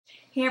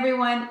Hey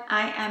everyone,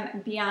 I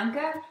am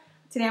Bianca.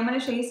 Today I'm going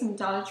to show you some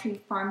Dollar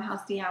Tree Farmhouse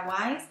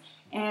DIYs,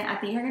 and I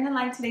think you're going to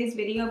like today's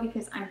video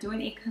because I'm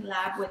doing a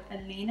collab with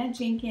Elena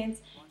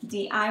Jenkins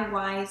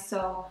DIY.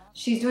 So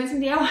she's doing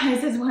some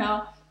DIYs as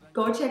well.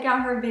 Go check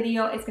out her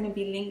video. It's going to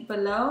be linked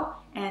below,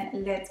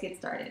 and let's get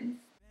started.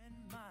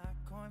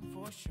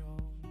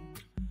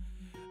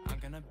 I'm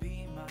gonna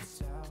be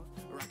myself,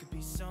 or I could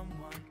be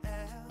someone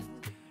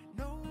else.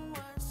 No one's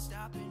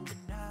stopping me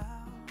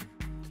now.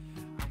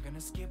 I'm gonna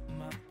skip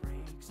my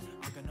breaks.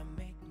 I'm gonna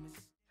make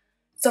mistakes.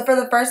 So for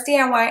the first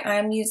DIY,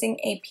 I'm using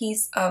a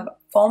piece of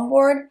foam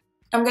board.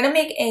 I'm gonna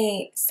make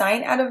a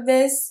sign out of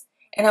this,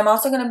 and I'm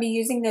also gonna be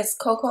using this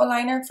cocoa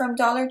liner from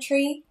Dollar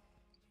Tree.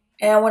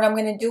 And what I'm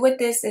gonna do with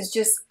this is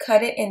just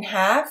cut it in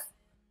half,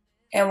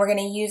 and we're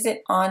gonna use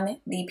it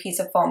on the piece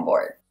of foam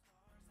board.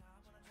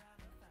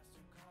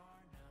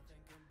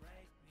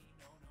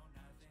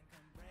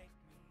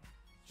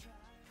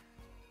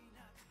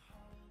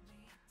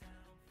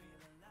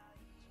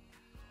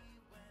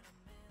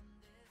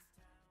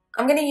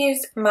 I'm going to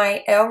use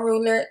my L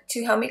ruler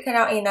to help me cut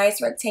out a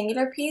nice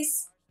rectangular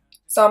piece.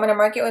 So I'm going to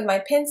mark it with my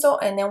pencil,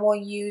 and then we'll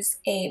use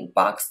a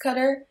box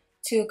cutter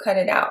to cut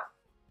it out.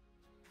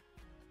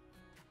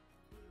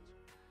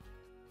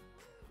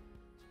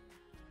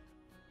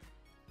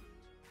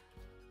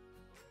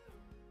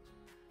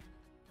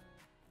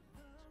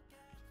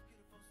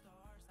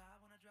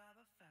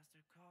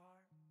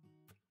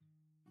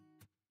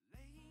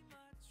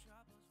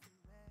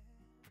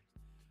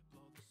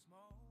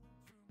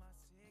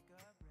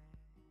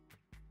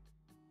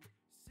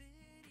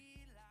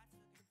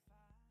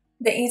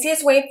 The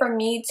easiest way for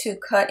me to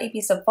cut a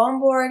piece of foam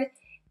board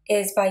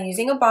is by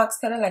using a box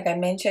cutter, like I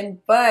mentioned,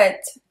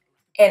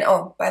 and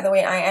oh, by the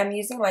way, I am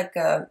using like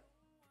a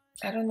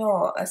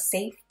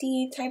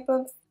safety type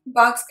of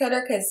box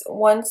cutter, because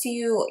once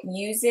you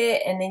use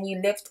it and then you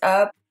lift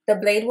up, the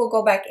blade will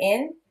go back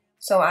in,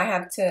 so I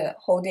have to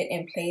hold it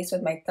in place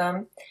with my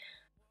thumb.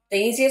 The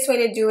easiest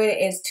way to do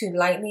it is to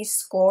lightly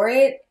score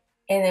it,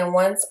 and then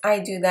once I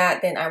do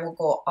that, then I will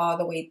go all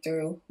the way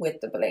through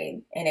with the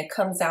blade, and it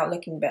comes out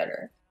looking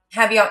better.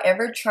 Have y'all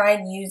ever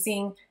tried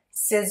using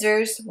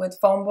scissors with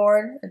foam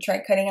board, or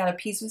tried cutting out a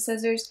piece with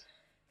scissors?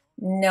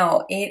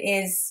 No, it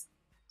is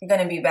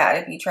gonna be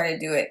bad if you try to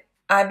do it.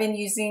 I've been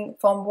using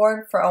foam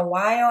board for a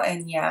while,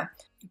 and yeah,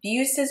 if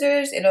you use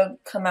scissors, it'll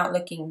come out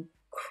looking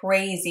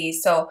crazy.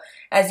 So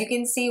as you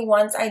can see,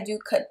 once I do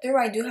cut through,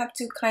 I do have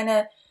to kind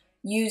of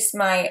use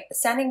my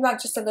sanding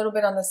block just a little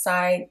bit on the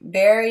side,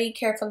 very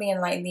carefully and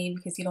lightly,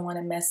 because you don't want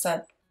to mess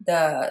up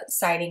the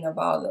siding of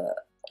all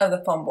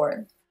the foam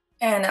board.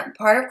 And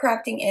part of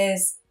crafting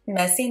is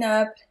messing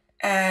up,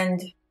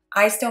 and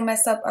I still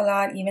mess up a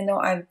lot, even though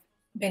I've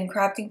been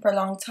crafting for a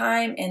long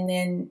time, and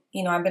then,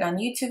 you know, I've been on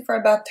YouTube for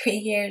about 3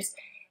 years.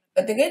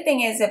 But the good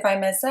thing is, if I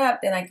mess up,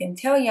 then I can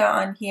tell y'all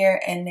on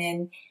here, and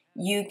then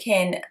you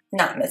can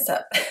not mess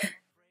up.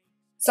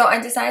 So I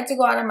decided to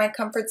go out of my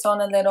comfort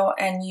zone a little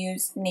and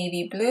use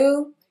navy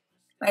blue.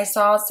 I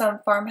saw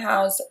some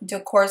Farmhouse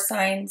decor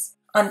signs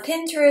on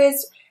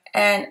Pinterest,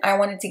 and I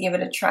wanted to give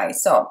it a try.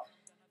 So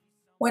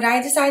what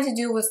I decided to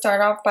do was start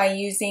off by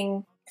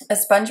using a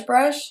sponge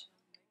brush,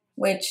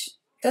 which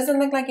doesn't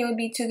look like it would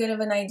be too good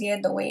of an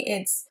idea the way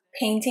it's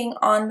painting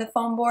on the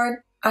foam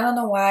board. I don't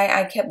know why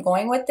I kept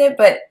going with it,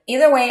 but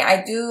either way,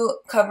 I do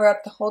cover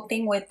up the whole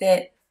thing with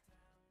it.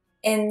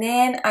 And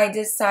then I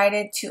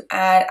decided to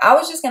add, I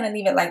was just going to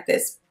leave it like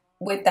this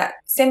with that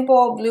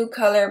simple blue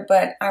color,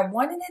 but I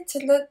wanted it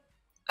to look,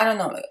 I don't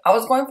know, I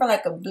was going for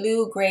like a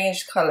blue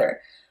grayish color.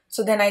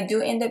 So then I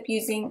do end up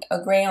using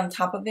a gray on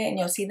top of it, and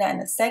you'll see that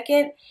in a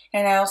second.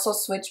 And I also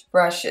switch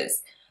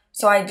brushes.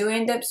 So I do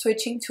end up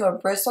switching to a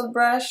bristled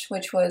brush,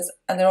 which was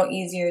a little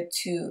easier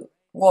to,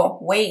 well,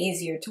 way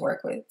easier to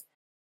work with.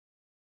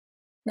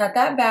 Not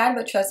that bad,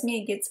 but trust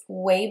me, it gets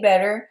way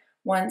better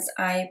once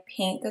I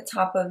paint the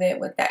top of it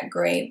with that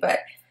gray. But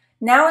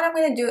now what I'm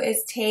going to do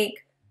is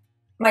take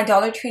my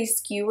Dollar Tree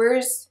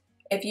skewers.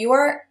 If you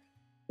are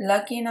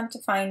lucky enough to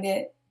find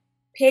it,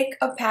 pick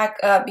a pack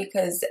up,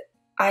 because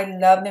I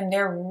love them.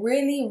 They're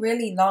really,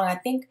 really long. I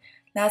think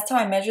last time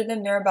I measured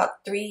them, they're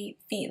about 3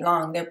 feet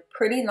long. They're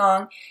pretty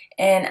long,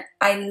 and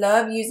I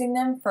love using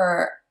them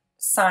for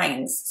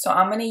signs. So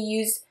I'm going to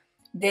use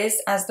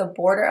this as the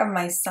border of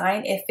my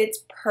sign. It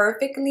fits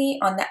perfectly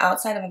on the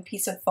outside of a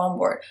piece of foam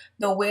board.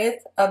 The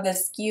width of the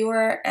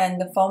skewer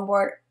and the foam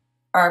board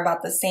are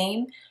about the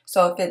same,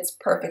 so it fits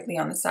perfectly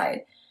on the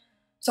side.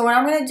 So what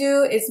I'm going to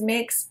do is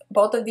mix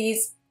both of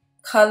these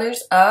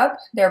colors up.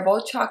 They're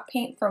both chalk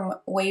paint from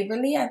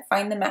Waverly. I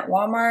find them at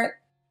Walmart.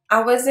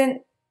 I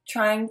wasn't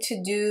trying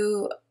to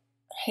do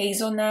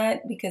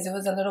hazelnut because it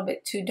was a little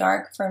bit too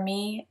dark for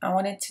me. I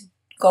wanted to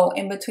go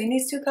in between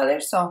these two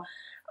colors, so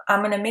I'm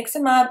going to mix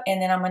them up, and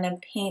then I'm going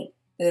to paint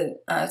the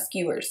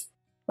skewers.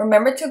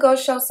 Remember to go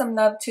show some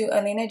love to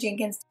Elena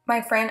Jenkins, my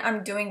friend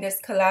I'm doing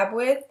this collab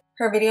with.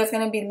 Her video is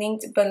going to be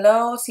linked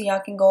below, so y'all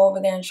can go over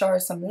there and show her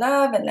some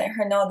love and let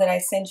her know that I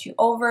sent you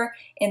over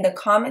in the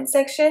comment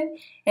section.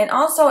 And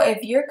also,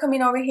 if you're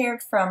coming over here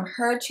from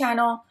her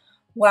channel,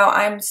 Wow,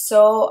 I'm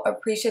so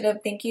appreciative.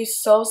 Thank you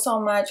so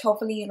much.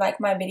 Hopefully you like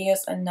my videos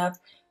enough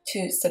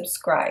to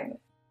subscribe.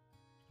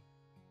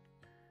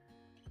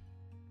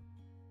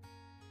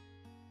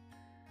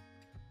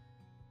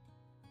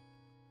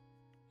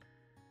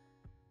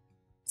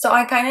 So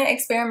I kind of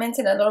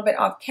experimented a little bit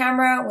off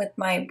camera with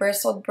my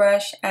bristled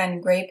brush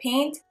and gray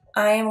paint.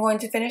 I am going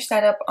to finish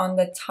that up on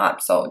the top.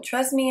 So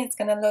trust me, it's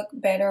gonna look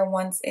better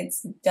once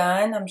it's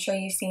done. I'm sure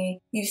you've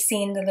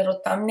seen the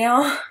little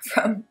thumbnail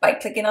from by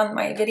clicking on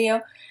my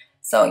video.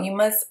 So you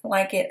must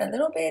like it a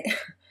little bit.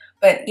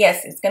 But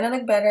yes, it's gonna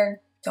look better.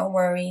 Don't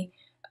worry.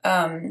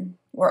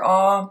 We're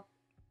all,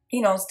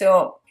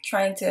 still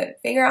trying to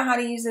figure out how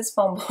to use this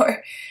foam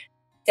board.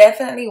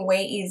 Definitely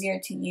way easier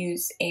to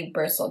use a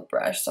bristled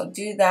brush. So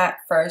do that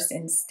first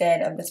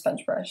instead of the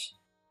sponge brush.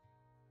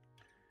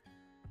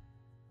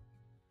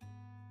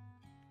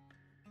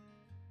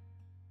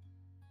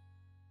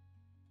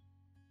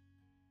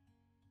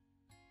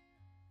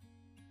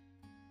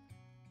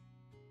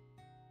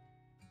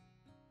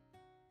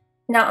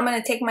 Now I'm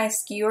going to take my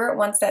skewer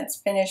once that's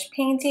finished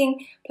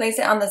painting, place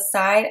it on the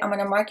side. I'm going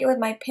to mark it with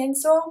my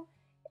pencil,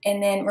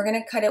 and then we're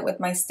going to cut it with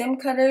my stem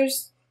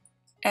cutters,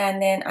 and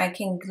then I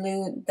can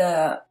glue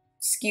the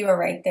skewer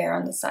right there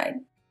on the side.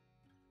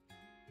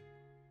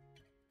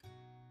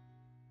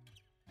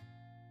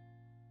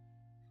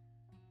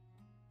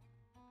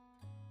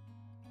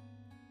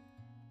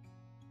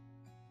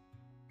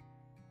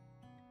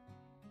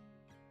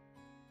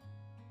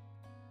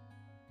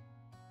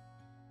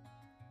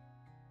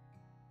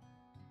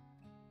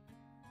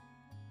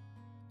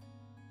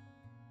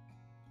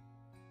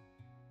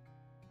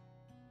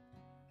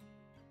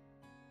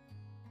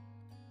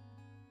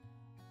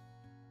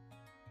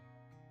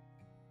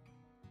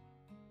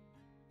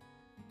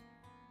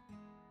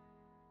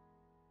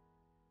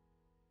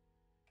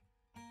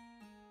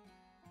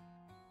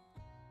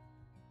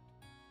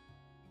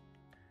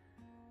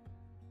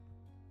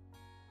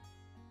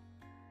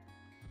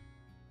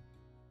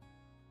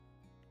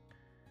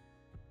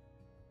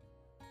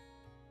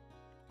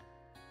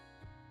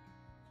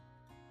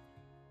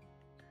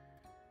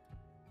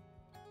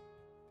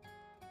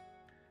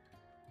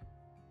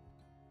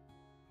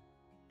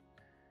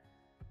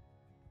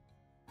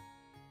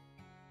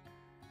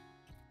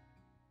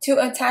 To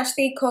attach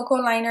the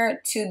cocoa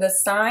liner to the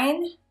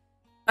sign,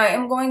 I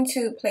am going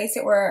to place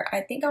it where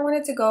I think I want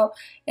it to go,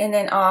 and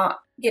then I'll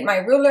get my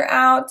ruler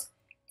out,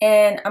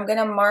 and I'm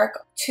gonna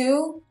mark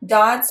 2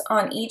 dots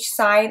on each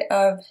side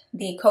of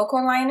the cocoa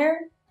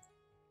liner,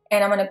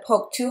 and I'm gonna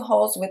poke 2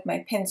 holes with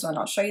my pencil, and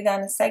I'll show you that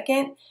in a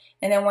second.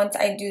 And then once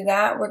I do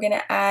that, we're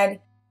gonna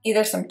add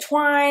either some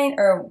twine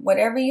or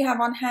whatever you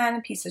have on hand,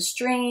 a piece of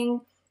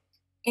string,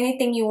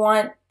 anything you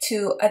want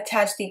to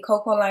attach the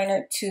cocoa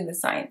liner to the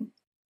sign.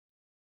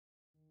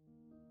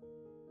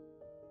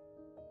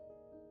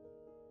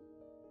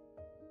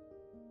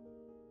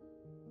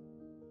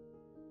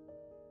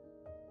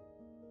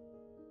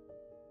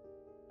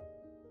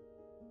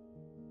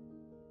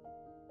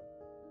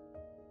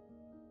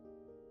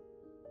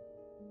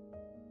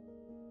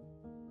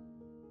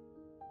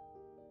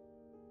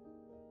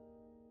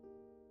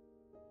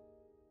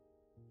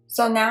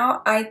 So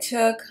now I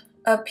took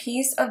a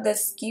piece of the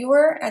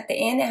skewer at the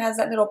end. It has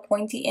that little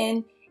pointy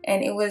end,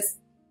 and it was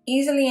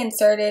easily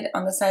inserted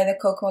on the side of the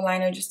cocoa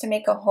liner just to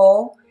make a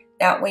hole.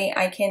 That way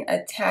I can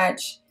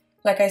attach,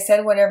 like I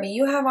said, whatever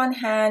you have on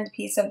hand,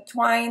 piece of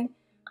twine.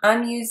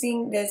 I'm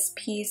using this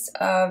piece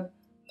of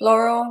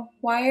floral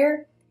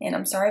wire, and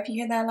I'm sorry if you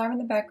hear that alarm in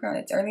the background.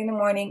 It's early in the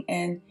morning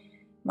and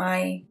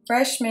my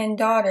freshman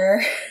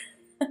daughter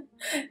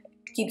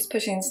keeps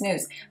pushing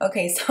snooze.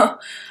 Okay, so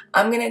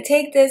I'm gonna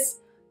take this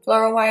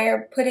floral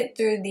wire, put it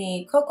through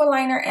the cocoa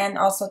liner and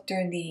also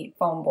through the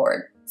foam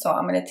board. So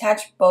I'm going to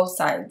attach both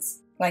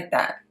sides like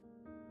that.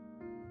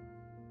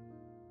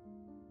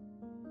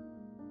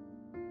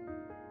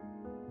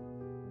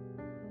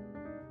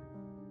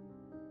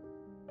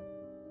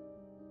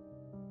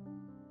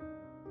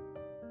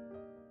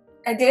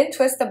 I didn't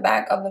twist the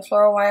back of the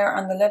floral wire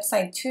on the left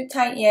side too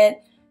tight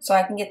yet, so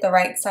I can get the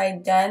right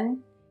side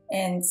done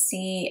and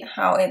see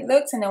how it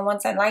looks. And then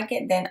once I like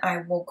it, then I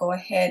will go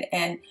ahead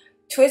and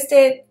twist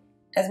it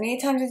as many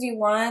times as you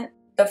want,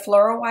 the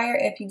floral wire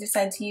if you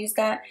decide to use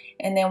that.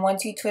 And then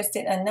once you twist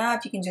it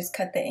enough, you can just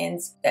cut the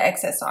ends, the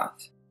excess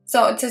off.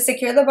 So to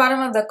secure the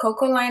bottom of the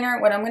cocoa liner,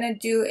 what I'm going to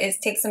do is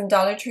take some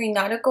Dollar Tree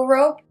nautical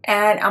rope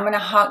and I'm going to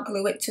hot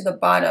glue it to the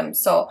bottom.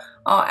 So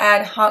I'll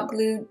add hot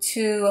glue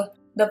to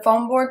the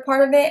foam board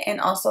part of it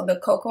and also the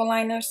cocoa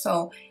liner,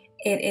 so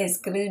it is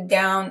glued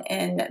down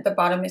and the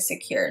bottom is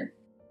secured.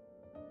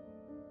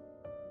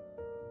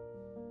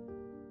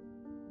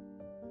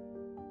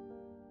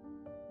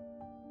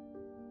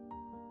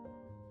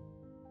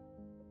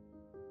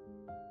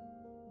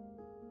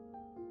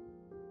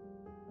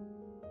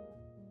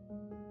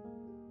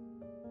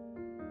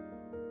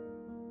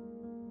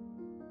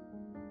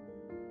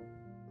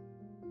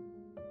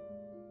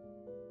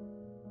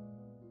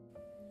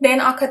 Then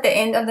I'll cut the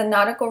end of the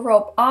nautical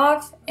rope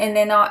off, and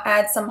then I'll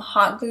add some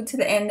hot glue to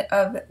the end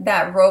of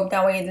that rope.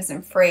 That way it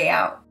doesn't fray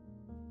out.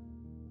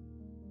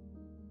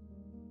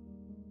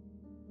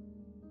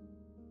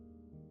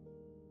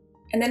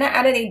 And then I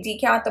added a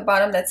decal at the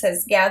bottom that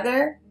says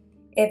gather.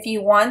 If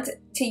you want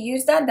to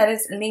use that, that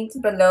is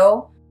linked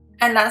below.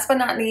 And last but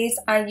not least,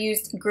 I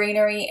used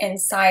greenery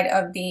inside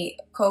of the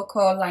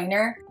cocoa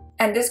liner.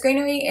 And this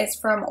greenery is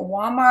from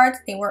Walmart.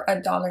 They were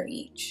 $1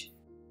 each.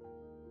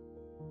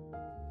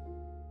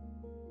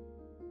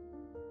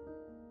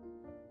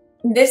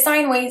 This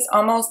sign weighs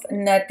almost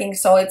nothing,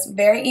 so it's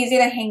very easy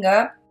to hang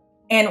up.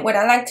 And what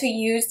I like to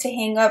use to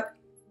hang up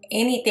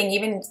anything,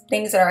 even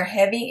things that are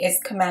heavy, is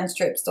command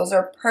strips. Those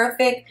are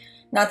perfect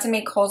not to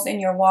make holes in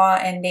your wall,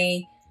 and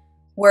they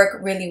work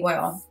really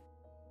well.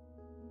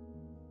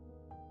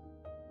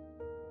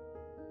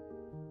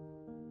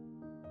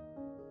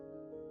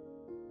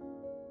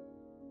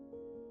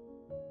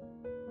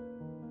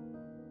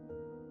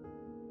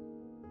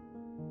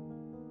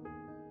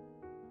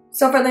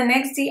 So for the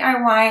next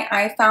DIY,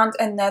 I found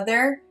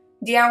another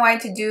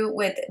DIY to do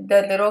with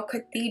the little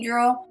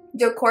cathedral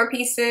decor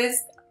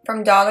pieces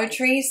from Dollar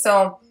Tree.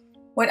 So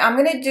what I'm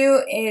going to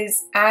do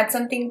is add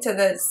something to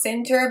the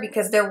center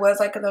because there was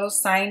like a little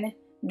sign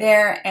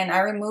there and I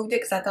removed it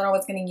because I thought I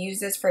was going to use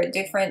this for a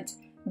different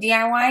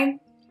DIY.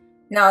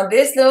 Now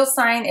this little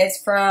sign is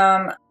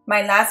from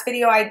my last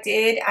video I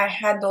did. I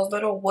had those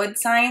little wood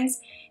signs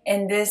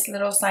and this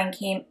little sign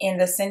came in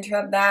the center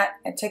of that.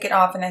 I took it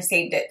off and I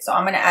saved it. So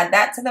I'm going to add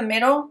that to the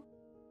middle.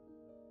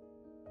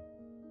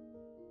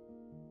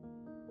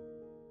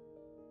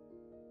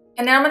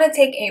 And then I'm going to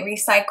take a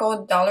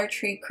recycled Dollar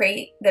Tree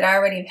crate that I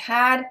already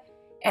had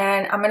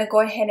and I'm going to go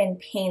ahead and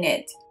paint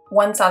it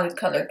one solid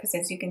color because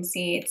as you can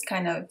see it's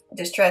kind of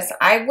distressed.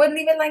 I would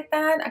leave it like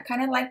that. I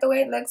kind of like the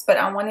way it looks, but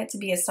I want it to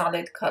be a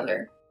solid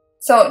color.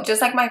 So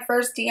just like my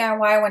first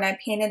DIY when I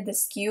painted the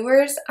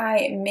skewers,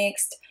 I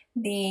mixed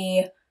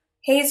the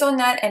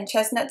hazelnut and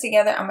chestnut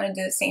together. I'm going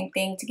to do the same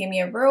thing to give me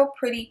a real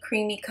pretty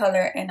creamy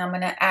color and I'm going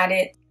to add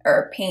it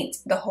or paint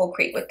the whole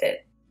crate with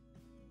it.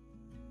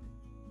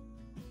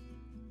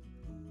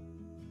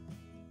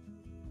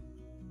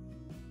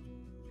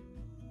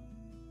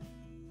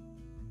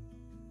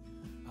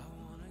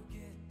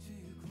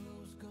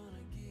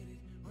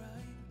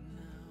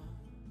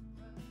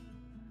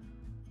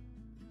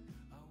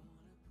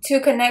 To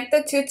connect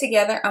the two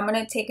together, I'm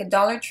going to take a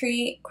Dollar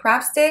Tree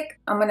craft stick.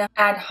 I'm going to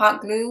add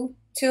hot glue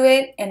to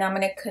it and I'm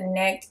going to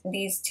connect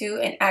these two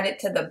and add it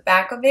to the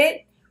back of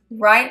it,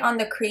 right on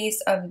the crease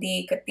of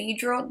the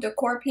cathedral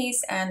decor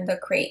piece and the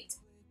crate.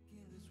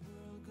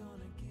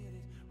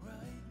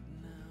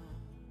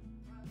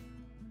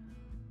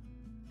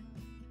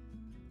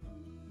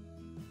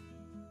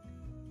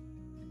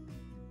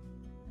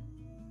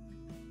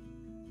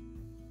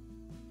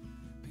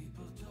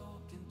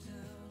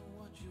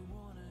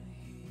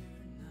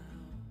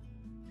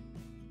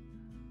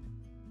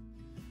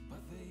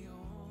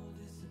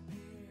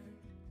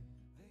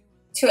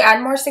 To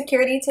add more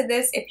security to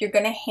this, if you're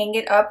going to hang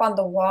it up on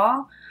the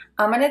wall,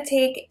 I'm going to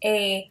take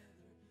a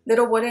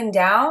little wooden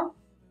dowel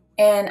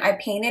and I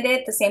painted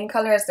it the same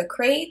color as the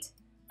crate.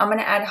 I'm going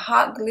to add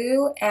hot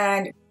glue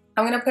and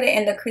I'm going to put it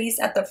in the crease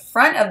at the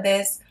front of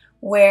this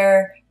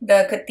where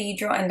the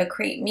cathedral and the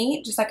crate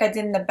meet, just like I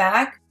did in the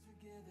back.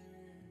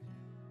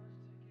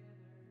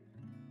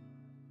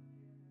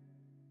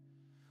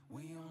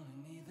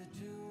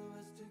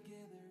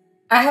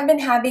 I have been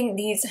having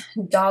these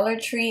Dollar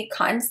Tree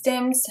cotton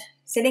stems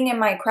sitting in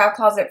my craft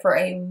closet for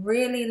a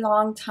really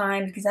long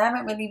time because I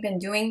haven't really been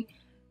doing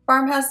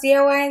farmhouse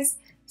DIYs.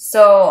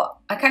 So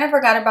I kind of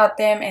forgot about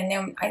them and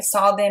then I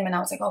saw them and I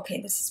was like,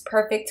 okay, this is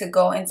perfect to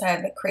go inside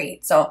of the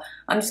crate. So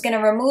I'm just going to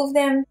remove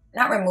them,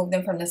 not remove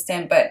them from the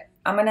stem, but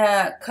I'm going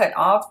to cut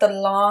off the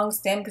long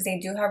stem because they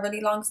do have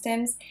really long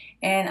stems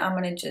and I'm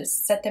going to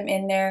just set them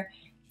in there.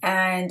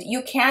 And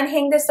you can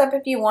hang this up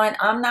if you want.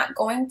 I'm not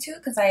going to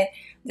because I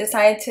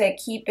decided to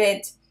keep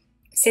it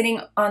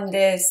sitting on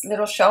this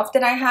little shelf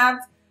that I have,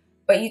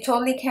 but you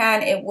totally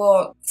can. It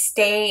will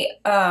stay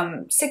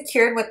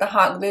secured with the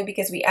hot glue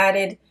because we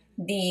added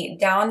the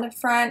down the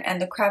front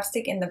and the craft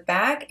stick in the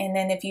back, and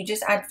then if you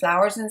just add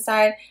flowers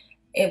inside,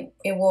 it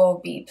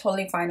will be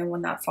totally fine and will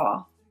not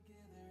fall.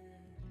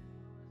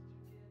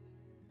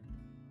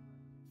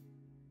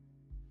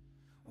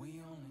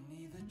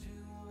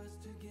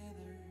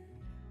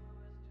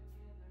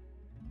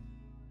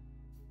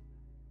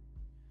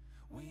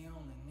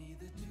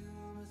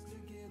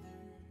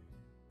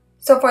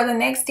 So for the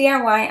next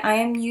DIY, I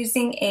am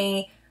using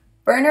a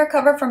burner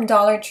cover from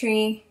Dollar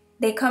Tree.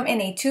 They come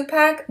in a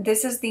 2-pack.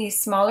 This is the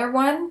smaller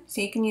one,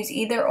 so you can use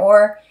either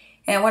or.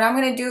 And what I'm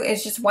going to do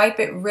is just wipe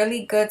it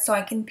really good so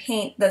I can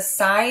paint the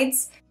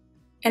sides.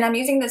 And I'm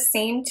using the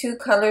same 2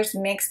 colors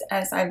mixed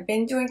as I've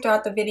been doing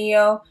throughout the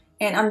video.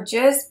 And I'm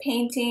just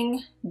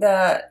painting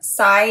the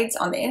sides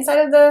on the inside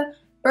of the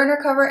burner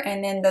cover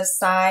and then the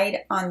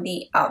side on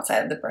the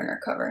outside of the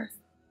burner cover.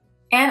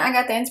 And I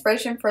got the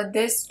inspiration for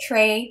this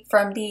tray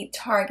from the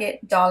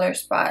Target dollar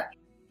spot.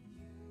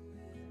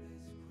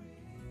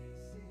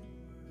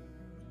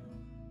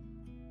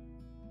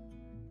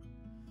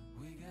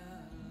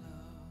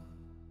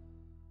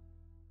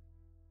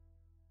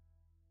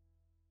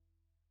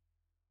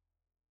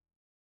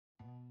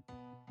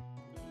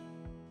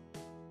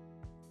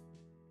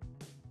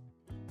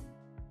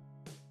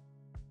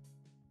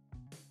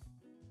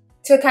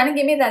 To kind of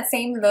give me that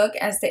same look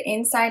as the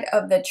inside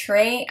of the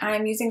tray,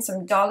 I'm using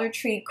some Dollar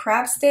Tree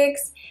crab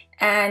sticks,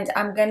 and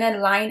I'm gonna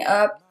line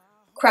up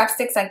crab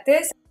sticks like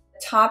this.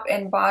 The top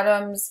and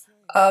bottoms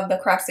of the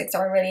crab sticks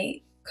are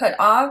already cut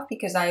off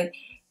because I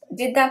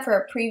did that for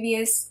a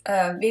previous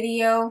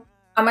video.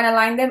 I'm gonna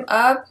line them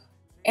up,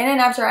 and then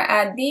after I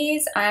add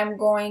these, I'm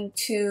going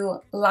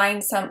to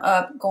line some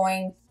up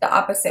going the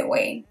opposite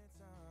way.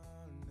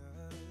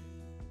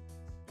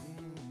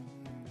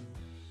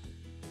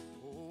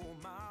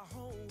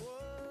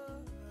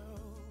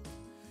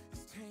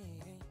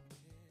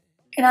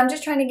 And I'm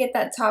just trying to get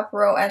that top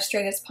row as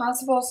straight as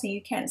possible so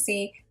you can't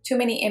see too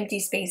many empty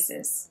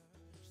spaces.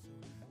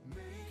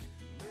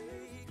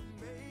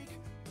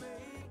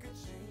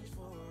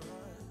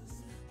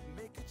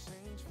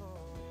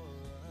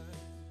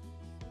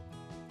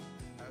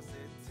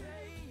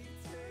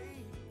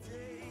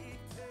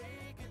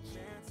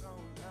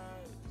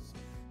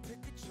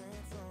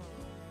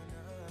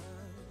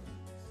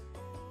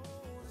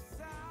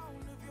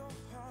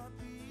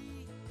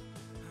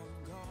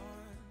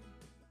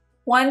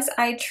 Once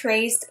I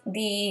traced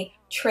the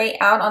tray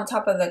out on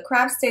top of the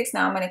crab sticks,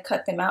 now I'm going to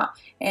cut them out.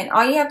 And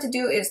all you have to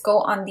do is go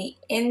on the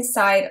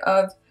inside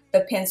of the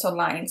pencil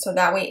line, so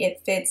that way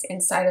it fits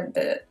inside of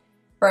the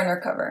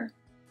burner cover.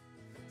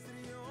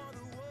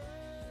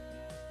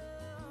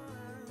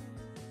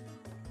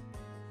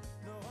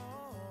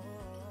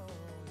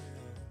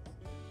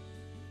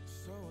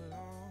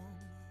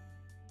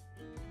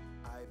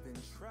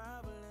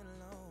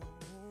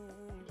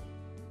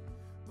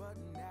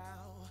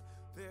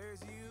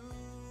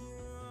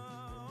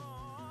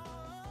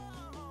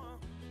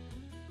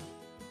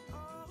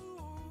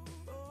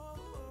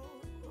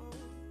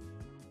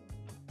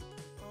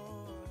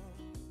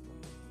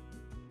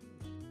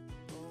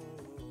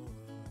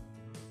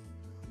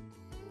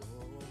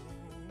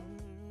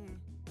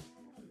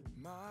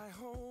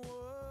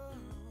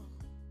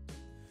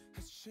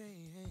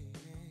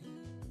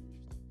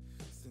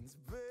 Since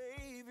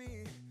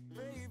baby,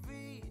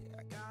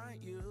 I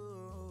got you.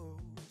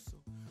 So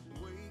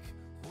wake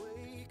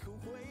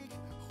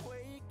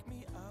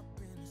me up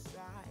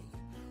inside.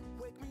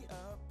 Wake me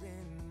up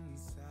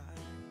inside.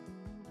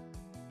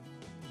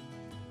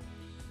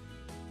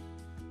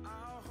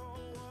 Our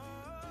whole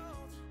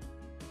world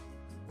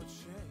will change.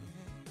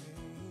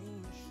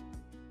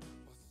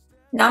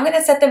 Now I'm going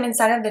to set them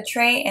inside of the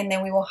tray, and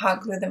then we will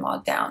hot glue them all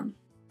down.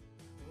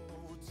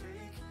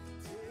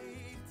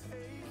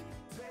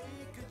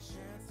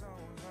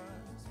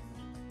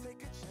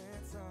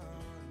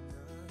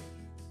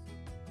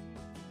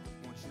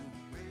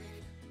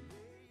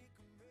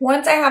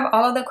 Once I have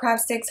all of the crab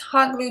sticks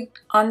hot glued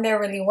on there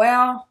really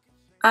well,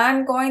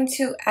 I'm going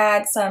to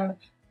add some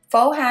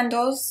faux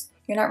handles.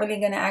 You're not really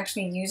going to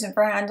actually use them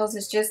for handles.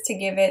 It's just to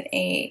give it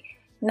a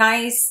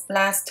nice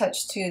last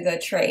touch to the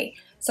tray.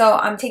 So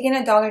I'm taking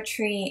a Dollar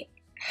Tree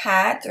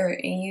hat, or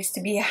it used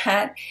to be a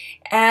hat,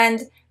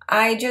 and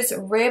I just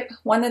rip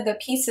one of the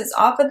pieces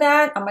off of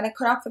that. I'm going to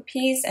cut off a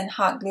piece and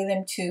hot glue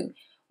them to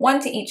one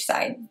to each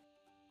side.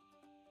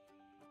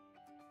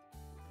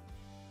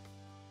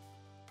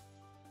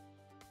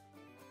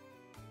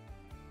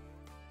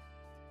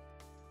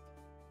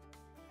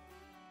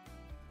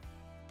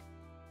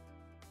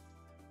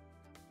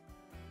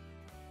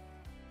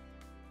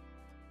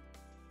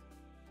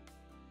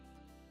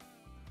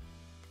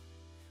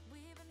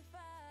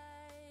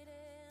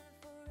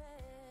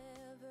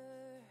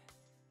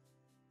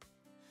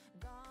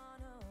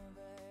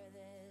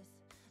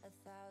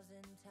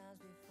 Times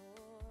before,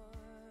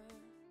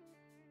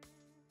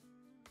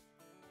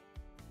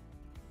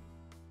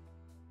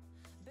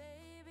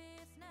 baby,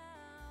 it's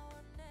now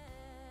or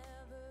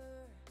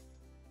never.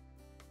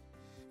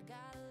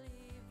 Gotta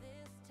leave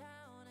this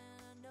town, and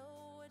I know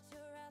what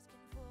you're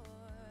asking for.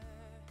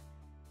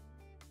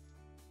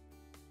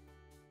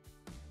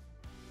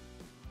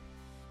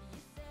 You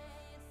say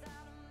it's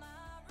out of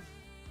my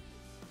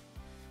reach,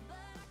 but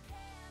I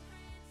can't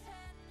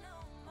pretend no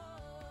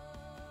more.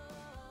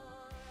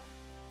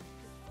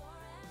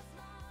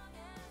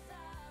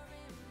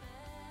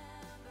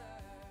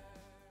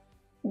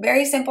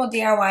 Very simple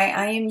DIY.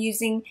 I am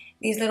using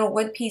these little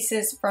wood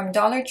pieces from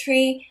Dollar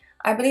Tree.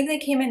 I believe they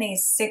came in a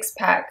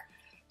 6-pack.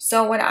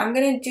 So what I'm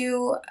going to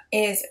do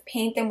is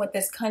paint them with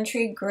this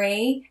country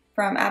gray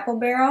from Apple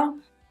Barrel.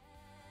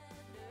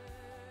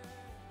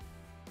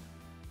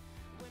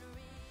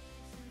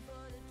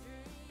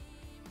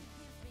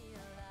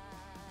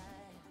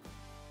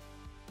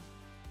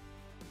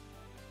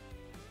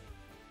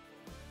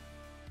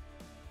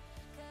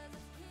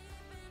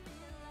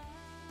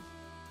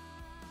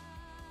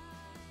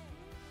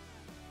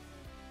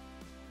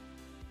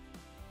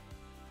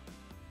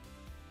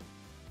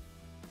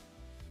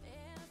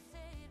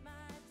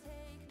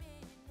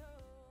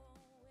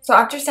 So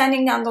after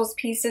sanding down those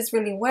pieces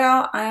really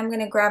well, I'm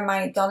going to grab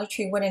my Dollar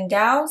Tree wooden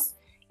dowels,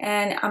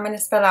 and I'm going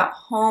to spell out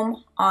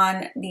home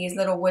on these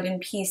little wooden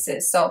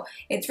pieces. So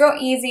it's real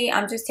easy.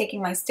 I'm just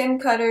taking my stem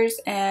cutters,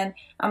 and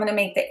I'm going to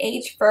make the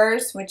H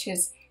first, which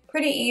is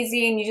pretty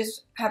easy, and you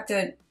just have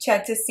to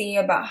check to see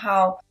about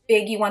how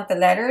big you want the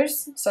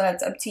letters. So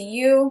that's up to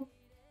you,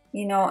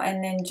 you know,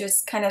 and then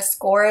just kind of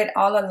score it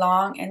all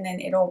along, and then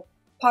it'll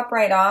pop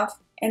right off.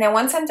 And then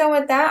once I'm done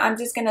with that, I'm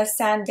just gonna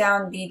sand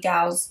down the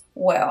dowels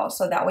well,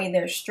 so that way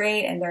they're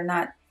straight and they're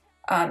not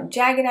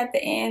jagged at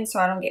the end, so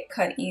I don't get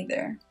cut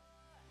either.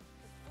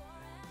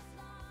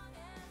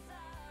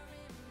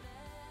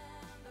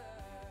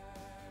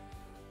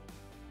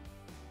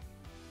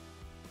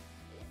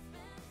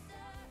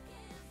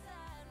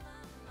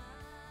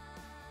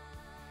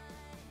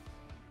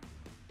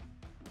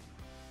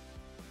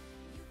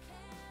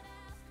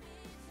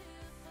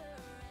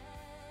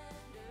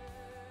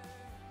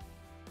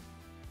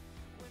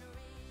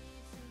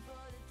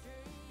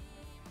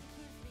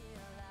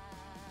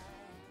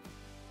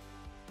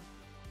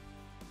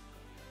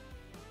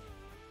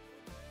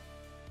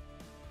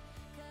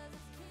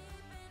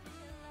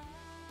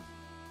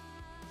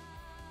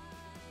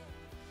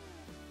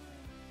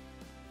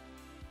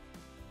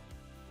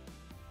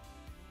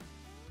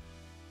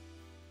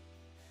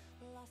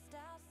 Lost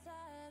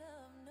outside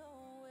of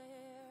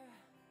nowhere,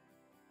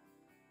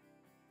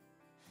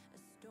 a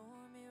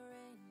stormy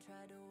rain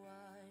tried to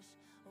wash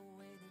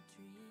away the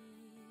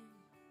dream.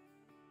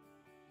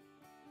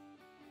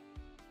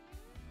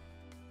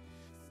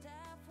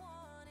 Staff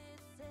wanted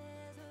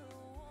scissors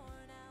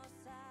worn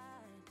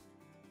outside,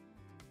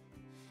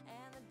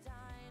 and the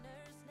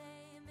diner's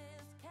name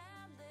is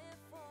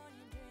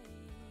California Dreams.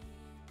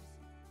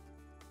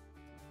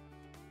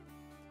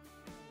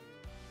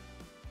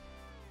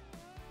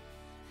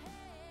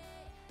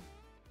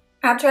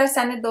 After I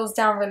sanded those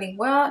down really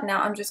well,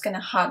 now I'm just gonna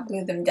hot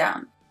glue them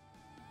down.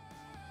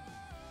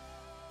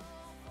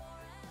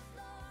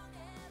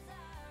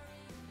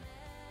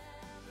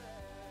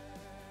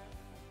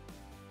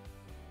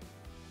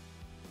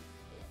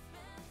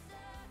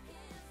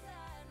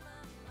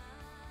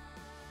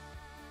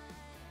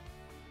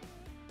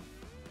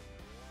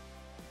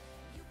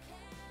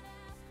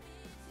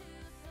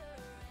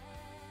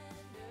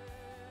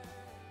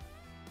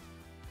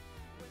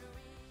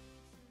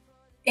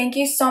 Thank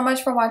you so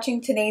much for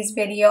watching today's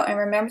video, and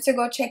remember to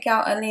go check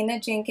out Alina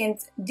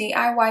Jenkins'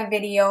 DIY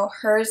video.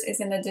 Hers is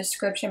in the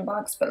description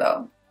box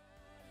below.